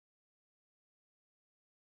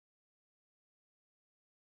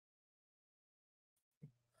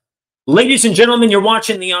Ladies and gentlemen, you're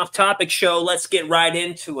watching the Off Topic Show. Let's get right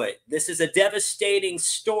into it. This is a devastating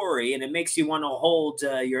story, and it makes you want to hold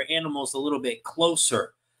your animals a little bit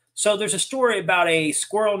closer. So there's a story about a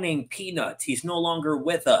squirrel named Peanut. He's no longer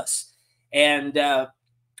with us. And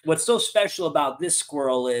what's so special about this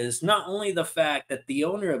squirrel is not only the fact that the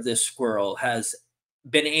owner of this squirrel has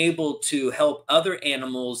been able to help other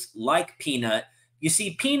animals like Peanut. You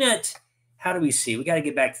see, Peanut, how do we see? We got to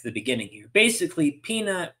get back to the beginning here. Basically,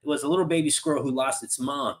 Peanut was a little baby squirrel who lost its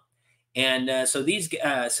mom, and so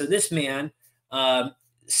this man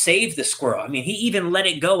saved the squirrel. I mean, he even let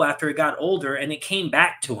it go after it got older, and it came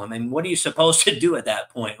back to him. And what are you supposed to do at that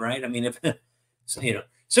point, right? I mean, if so.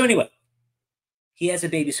 So anyway, he has a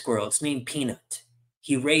baby squirrel. It's named Peanut.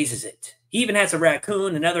 He raises it. He even has a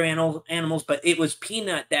raccoon and other animals, but it was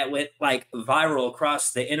Peanut that went like viral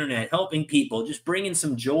across the internet, helping people, just bringing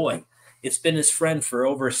some joy. It's been his friend for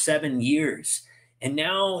over 7 years. And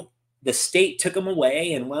now the state took him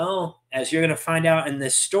away. And well, as you're going to find out in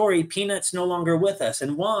this story, Peanut's no longer with us.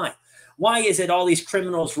 And why? Why is it all these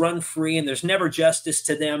criminals run free and there's never justice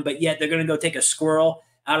to them, but yet they're going to go take a squirrel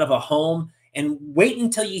out of a home? And wait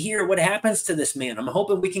until you hear what happens to this man. I'm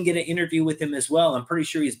hoping we can get an interview with him as well. I'm pretty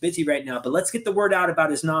sure he's busy right now. But let's get the word out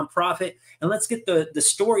about his nonprofit, and let's get the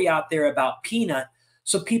story out there about Peanut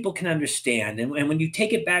so people can understand. And when you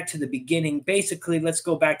take it back to the beginning, basically, let's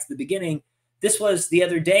go back to the beginning. This was the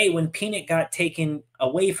other day when Peanut got taken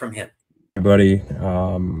away from him. Everybody,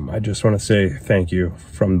 I just want to say thank you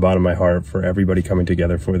from the bottom of my heart for everybody coming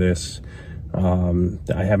together for this.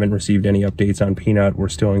 I haven't received any updates on Peanut. We're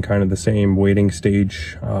still in kind of the same waiting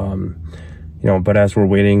stage. But as we're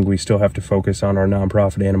waiting, we still have to focus on our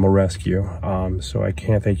nonprofit animal rescue. So I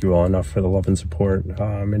can't thank you all enough for the love and support.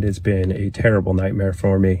 It has been a terrible nightmare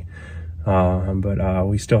for me. But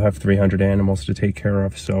we still have 300 animals to take care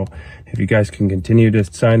of. So if you guys can continue to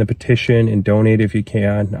sign the petition and donate if you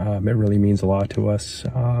can, it really means a lot to us.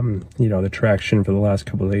 The traction for the last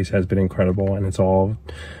couple of days has been incredible, and it's all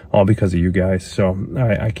because of you guys. So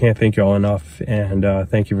I can't thank you all enough, and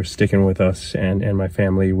thank you for sticking with us and my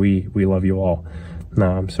family. We love you all.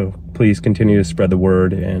 So please continue to spread the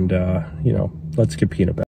word, and let's get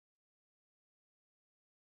Peanut back.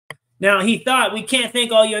 Now, he thought, we can't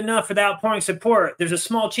thank all you enough for the outpouring support. There's a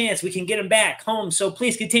small chance we can get him back home, so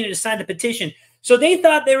please continue to sign the petition. So they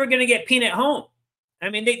thought they were going to get Peanut home. I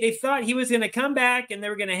mean, they thought he was going to come back and they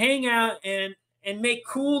were going to hang out and make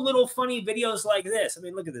cool little funny videos like this. I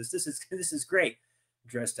mean, look at this. This is great.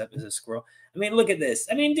 Dressed up as a squirrel. I mean, look at this.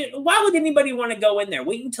 I mean, why would anybody want to go in there?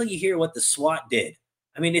 Wait until you hear what the SWAT did.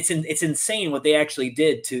 I mean, it's insane what they actually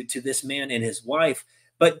did to this man and his wife.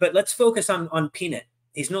 But let's focus on Peanut.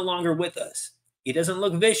 He's no longer with us. He doesn't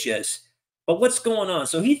look vicious, but what's going on?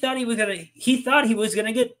 So he thought he was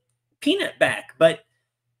gonna get Peanut back, but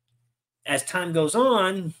as time goes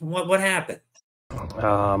on, what happened?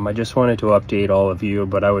 I just wanted to update all of you,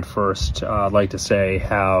 but I would first like to say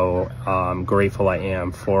how grateful I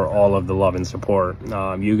am for all of the love and support.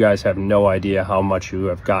 You guys have no idea how much you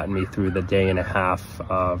have gotten me through the day and a half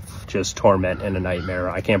of just torment and a nightmare.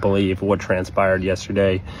 I can't believe what transpired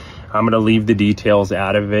yesterday. I'm going to leave the details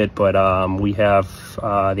out of it, but we have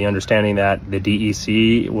the understanding that the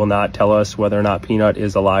DEC will not tell us whether or not Peanut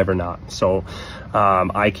is alive or not. So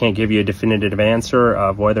I can't give you a definitive answer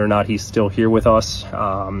of whether or not he's still here with us.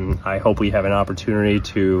 I hope we have an opportunity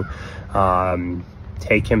to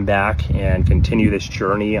take him back and continue this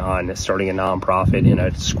journey on starting a nonprofit in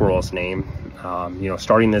a squirrel's name.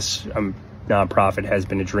 Starting this nonprofit has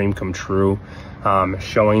been a dream come true.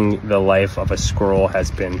 Showing the life of a squirrel has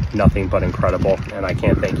been nothing but incredible, and I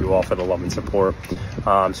can't thank you all for the love and support.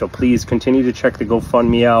 So please continue to check the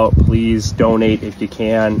GoFundMe out. Please donate if you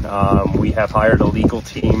can. We have hired a legal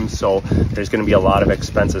team, so there's going to be a lot of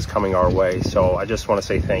expenses coming our way. So I just want to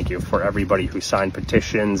say thank you for everybody who signed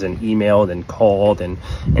petitions and emailed and called and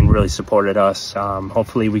really supported us.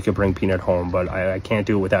 Hopefully we could bring Peanut home, but I can't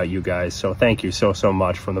do it without you guys. So thank you so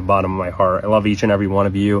much from the bottom of my heart. I love each and every one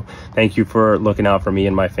of you. Thank you for looking out for me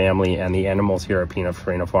and my family and the animals here at Peanut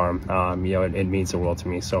Farm. It means the world to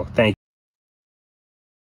me. So thank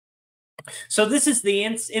you. So this is the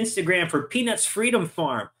Instagram for Peanut's Freedom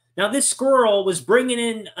Farm. Now, this squirrel was bringing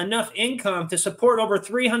in enough income to support over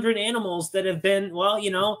 300 animals that have been,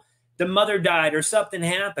 the mother died or something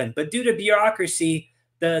happened. But due to bureaucracy,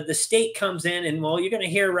 the state comes in and, you're going to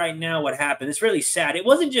hear right now what happened. It's really sad. It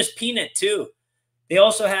wasn't just Peanut, too. They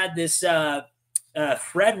also had this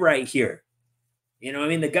Fred right here.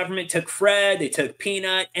 The government took Fred, they took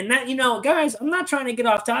Peanut, and that, guys, I'm not trying to get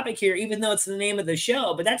off topic here, even though it's the name of the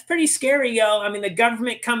show, but that's pretty scary, yo. I mean, the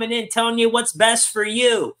government coming in telling you what's best for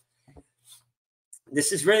you.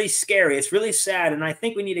 This is really scary. It's really sad. And I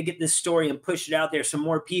think we need to get this story and push it out there so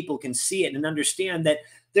more people can see it and understand that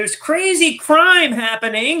there's crazy crime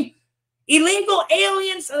happening. Illegal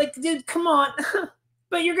aliens. Like, dude, come on.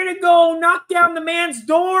 But you're going to go knock down the man's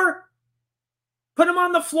door, put him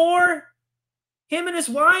on the floor, him and his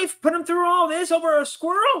wife, put him through all this over a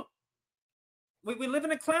squirrel? We live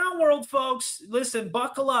in a clown world, folks. Listen,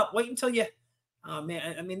 buckle up. Wait until you... Oh,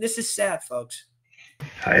 man. I mean, this is sad, folks.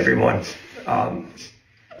 Hi, everyone. I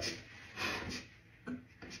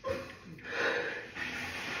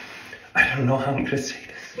don't know how I'm going to say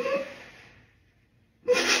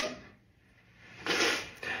this.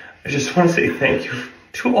 I just want to say thank you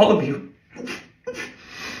to all of you.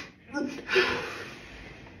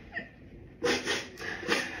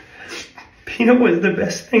 Peanut was the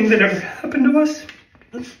best thing that ever happened to us.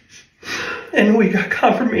 And we got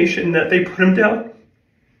confirmation that they put him down.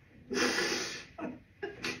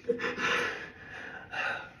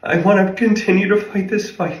 I want to continue to fight this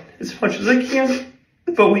fight as much as I can,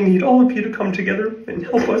 but we need all of you to come together and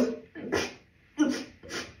help us.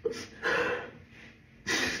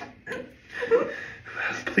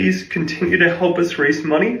 Please continue to help us raise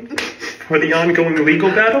money for the ongoing legal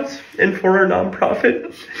battles and for our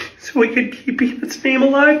nonprofit so we can keep Peanut's name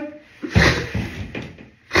alive.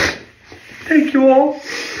 Thank you all.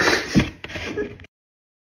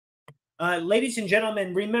 Ladies and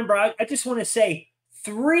gentlemen, remember, I just want to say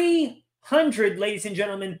 300, ladies and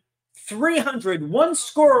gentlemen, 300, one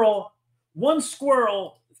squirrel,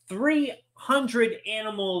 300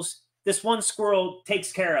 animals this one squirrel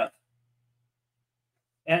takes care of.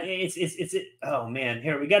 And oh man,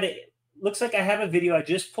 here we got it. Looks like I have a video I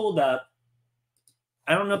just pulled up.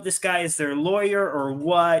 I don't know if this guy is their lawyer or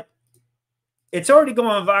what. It's already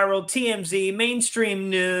going viral. TMZ, mainstream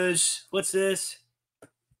news. What's this?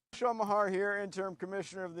 Sean Mahar here, Interim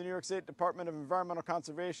Commissioner of the New York State Department of Environmental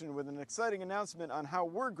Conservation, with an exciting announcement on how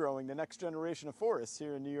we're growing the next generation of forests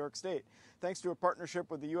here in New York State. Thanks to a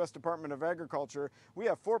partnership with the U.S. Department of Agriculture, we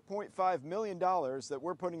have $4.5 million that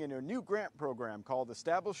we're putting in a new grant program called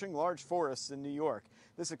Establishing Large Forests in New York.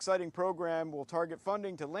 This exciting program will target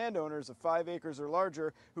funding to landowners of 5 acres or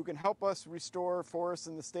larger who can help us restore forests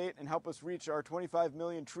in the state and help us reach our 25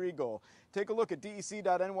 million tree goal. Take a look at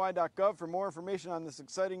dec.ny.gov for more information on this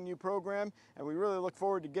exciting new program, and we really look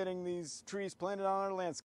forward to getting these trees planted on our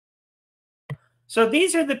landscape. So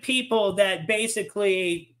these are the people that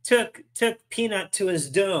basically took Peanut to his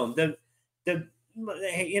doom.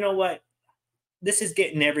 You know what? This is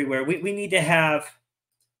getting everywhere. We need to have...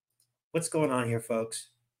 What's going on here, folks?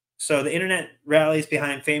 So the internet rallies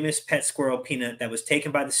behind famous pet squirrel Peanut that was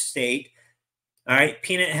taken by the state. All right.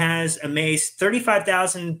 Peanut has amazed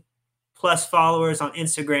 35,000 plus followers on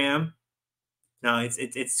Instagram. No,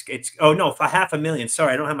 it's oh no, 500,000.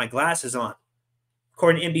 Sorry, I don't have my glasses on.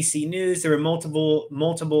 According to NBC News, there were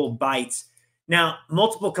multiple bites. Now,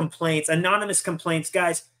 multiple complaints, anonymous complaints,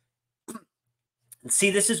 guys.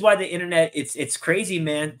 See, this is why the internet, it's crazy,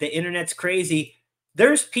 man. The internet's crazy.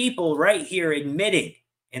 There's people right here admitting,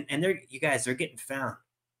 and you guys, they're getting found.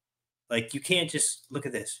 Like, you can't just look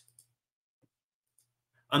at this.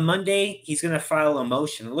 On Monday, he's going to file a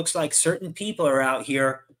motion. It looks like certain people are out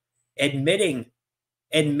here admitting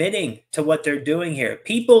to what they're doing here.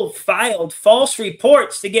 People filed false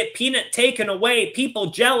reports to get Peanut taken away. People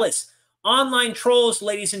jealous. Online trolls,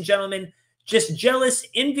 ladies and gentlemen, just jealous,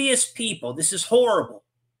 envious people. This is horrible.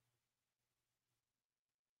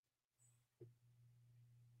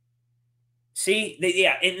 See,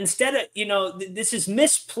 yeah, and instead of, you know, this is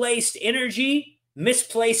misplaced energy,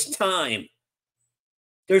 misplaced time.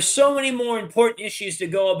 There's so many more important issues to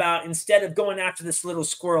go about instead of going after this little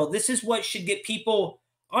squirrel. This is what should get people,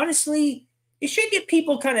 honestly, it should get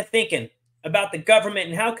people kind of thinking about the government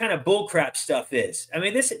and how kind of bullcrap stuff is. I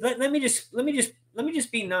mean, let me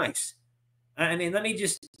just be nice. I mean, I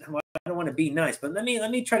don't want to be nice, but let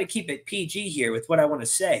me try to keep it PG here with what I want to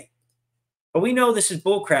say. But we know this is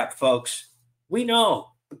bullcrap, folks. We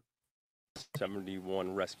know.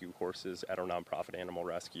 71 rescue horses at our nonprofit Animal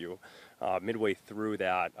Rescue. Midway through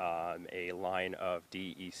that, a line of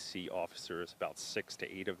DEC officers, about 6 to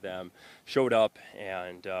 8 of them, showed up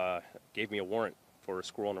and gave me a warrant for a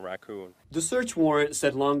squirrel and a raccoon. The search warrant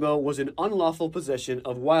said Longo was in unlawful possession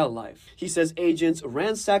of wildlife. He says agents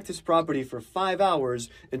ransacked his property for 5 hours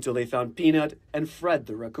until they found Peanut and Fred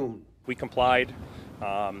the raccoon. We complied.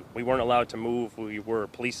 We weren't allowed to move. We were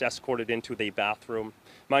police escorted into the bathroom.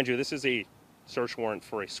 Mind you, this is a search warrant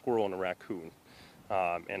for a squirrel and a raccoon.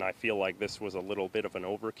 And I feel like this was a little bit of an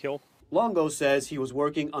overkill. Longo says he was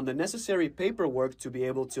working on the necessary paperwork to be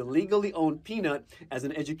able to legally own Peanut as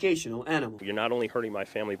an educational animal. You're not only hurting my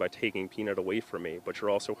family by taking Peanut away from me, but you're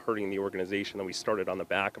also hurting the organization that we started on the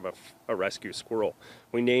back of a rescue squirrel.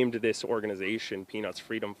 We named this organization Peanut's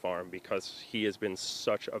Freedom Farm because he has been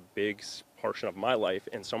such a big portion of my life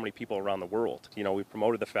and so many people around the world. You know, we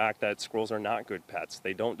promoted the fact that squirrels are not good pets.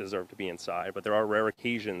 They don't deserve to be inside, but there are rare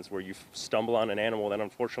occasions where you stumble on an animal that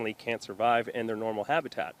unfortunately can't survive in their normal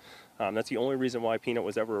habitat. That's the only reason why Peanut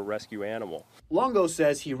was ever a rescue animal. Longo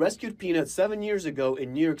says he rescued Peanut 7 years ago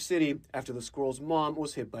in New York City after the squirrel's mom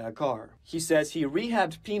was hit by a car. He says he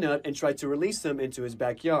rehabbed Peanut and tried to release him into his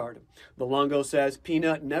backyard. But Longo says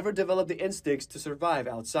Peanut never developed the instincts to survive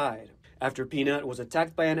outside. After Peanut was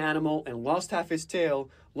attacked by an animal and lost half his tail,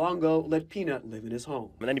 Longo let Peanut live in his home.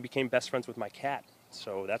 And then he became best friends with my cat.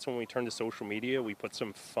 So that's when we turned to social media. We put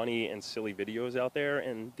some funny and silly videos out there,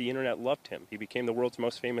 and the internet loved him. He became the world's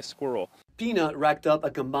most famous squirrel. Peanut racked up a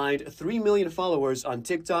combined 3 million followers on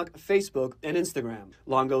TikTok, Facebook, and Instagram.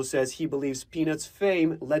 Longo says he believes Peanut's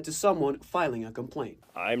fame led to someone filing a complaint.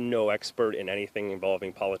 I'm no expert in anything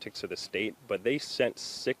involving politics of the state, but they sent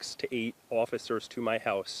 6 to 8 officers to my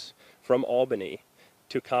house from Albany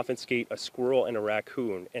to confiscate a squirrel and a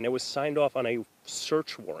raccoon, and it was signed off on a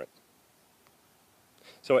search warrant.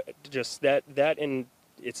 So just that in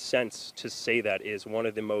its sense, to say that is one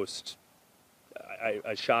of the most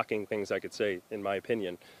shocking things I could say, in my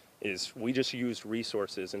opinion, is we just used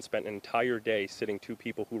resources and spent an entire day sitting 2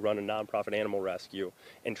 people who run a nonprofit animal rescue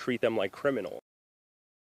and treat them like criminals.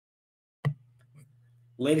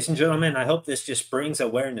 Ladies and gentlemen, I hope this just brings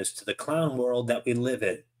awareness to the clown world that we live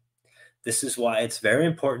in. This is why it's very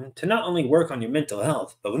important to not only work on your mental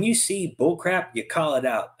health, but when you see bullcrap, you call it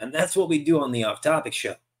out. And that's what we do on the Off Topic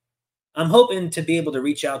Show. I'm hoping to be able to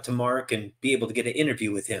reach out to Mark and be able to get an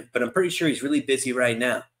interview with him, but I'm pretty sure he's really busy right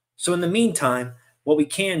now. So in the meantime, what we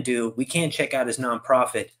can do, we can check out his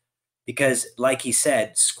nonprofit because, like he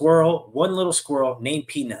said, one little squirrel named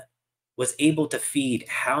Peanut was able to feed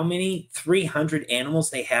how many 300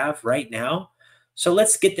 animals they have right now. So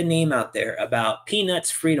let's get the name out there about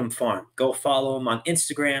Peanut's Freedom Farm. Go follow him on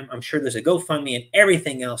Instagram. I'm sure there's a GoFundMe and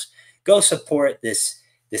everything else. Go support this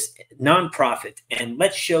nonprofit, and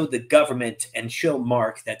let's show the government and show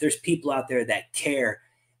Mark that there's people out there that care.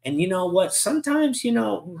 And you know what? Sometimes,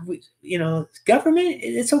 government,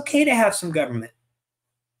 it's okay to have some government.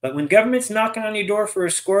 But when government's knocking on your door for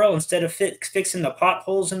a squirrel instead of fixing the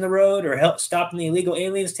potholes in the road or stopping the illegal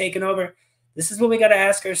aliens taking over, this is what we got to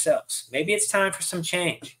ask ourselves. Maybe it's time for some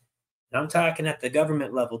change. And I'm talking at the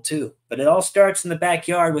government level too. But it all starts in the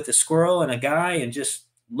backyard with a squirrel and a guy and just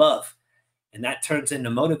love. And that turns into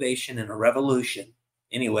motivation and a revolution.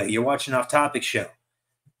 Anyway, you're watching Off Topic Show.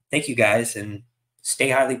 Thank you guys, and stay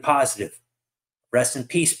highly positive. Rest in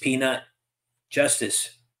peace, Peanut.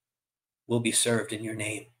 Justice will be served in your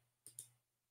name.